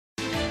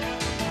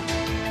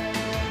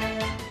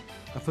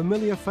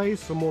familiar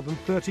face for more than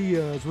 30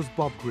 years was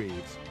Bob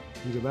Greaves.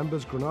 He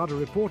remembers Granada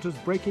reporters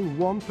breaking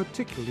one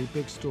particularly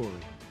big story.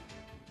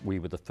 We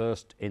were the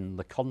first in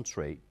the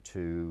country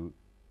to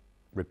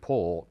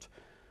report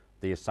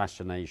the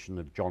assassination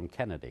of John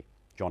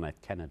F.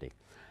 Kennedy.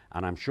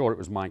 And I'm sure it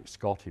was Mike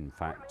Scott, in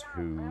fact,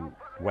 who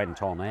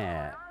went on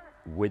air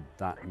with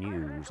that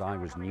news. I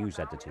was news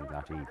editing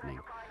that evening.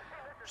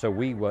 So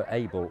we were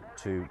able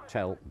to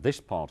tell this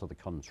part of the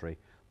country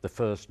the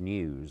first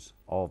news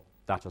of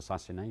that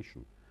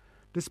assassination.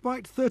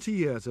 Despite 30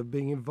 years of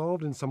being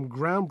involved in some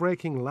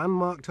groundbreaking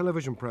landmark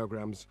television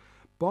programmes,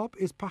 Bob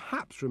is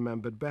perhaps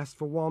remembered best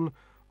for one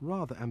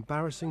rather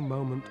embarrassing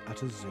moment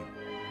at a zoo.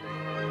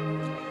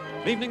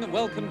 Good evening and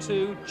welcome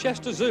to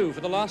Chester Zoo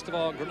for the last of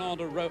our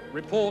Granada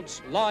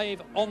reports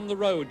live on the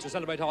road to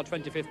celebrate our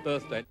 25th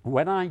birthday.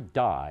 When I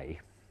die,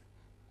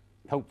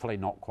 hopefully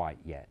not quite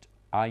yet,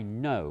 I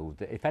know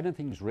that if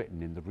anything's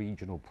written in the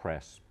regional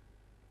press,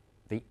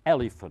 the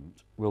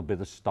elephant will be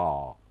the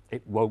star.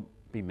 It won't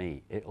be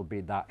me. It'll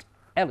be that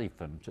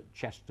elephant at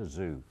Chester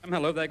Zoo.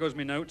 Hello, there goes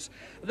my notes.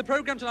 The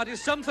programme tonight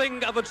is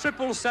something of a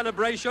triple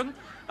celebration,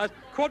 a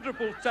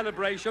quadruple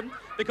celebration,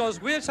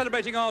 because we're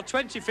celebrating our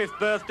 25th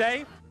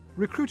birthday.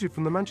 Recruited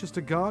from the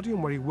Manchester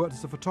Guardian, where he worked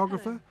as a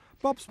photographer,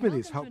 Bob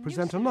Smithies helped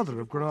present another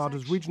of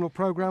Granada's regional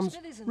programmes,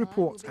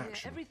 Reports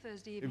Action.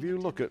 If you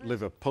look at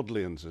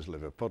Liverpudlians as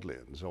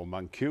Liverpudlians, or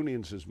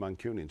Mancunians as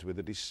Mancunians, with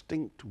a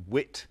distinct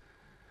wit,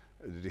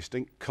 a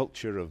distinct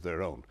culture of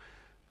their own,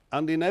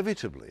 and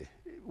inevitably,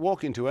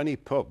 walk into any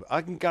pub,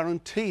 I can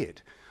guarantee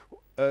it,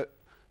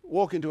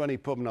 walk into any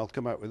pub and I'll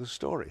come out with a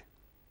story.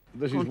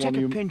 This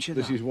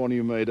is one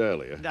you made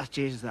earlier. That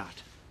is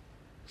that.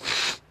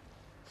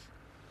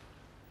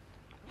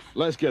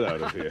 Let's get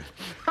out of here.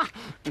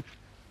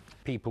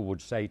 People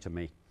would say to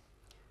me,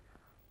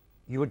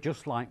 "You were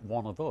just like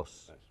one of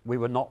us. We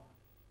were not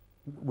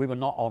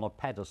on a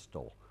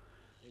pedestal."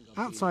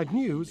 Outside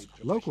news,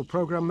 local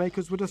programme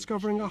makers were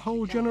discovering a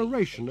whole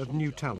generation of new talent.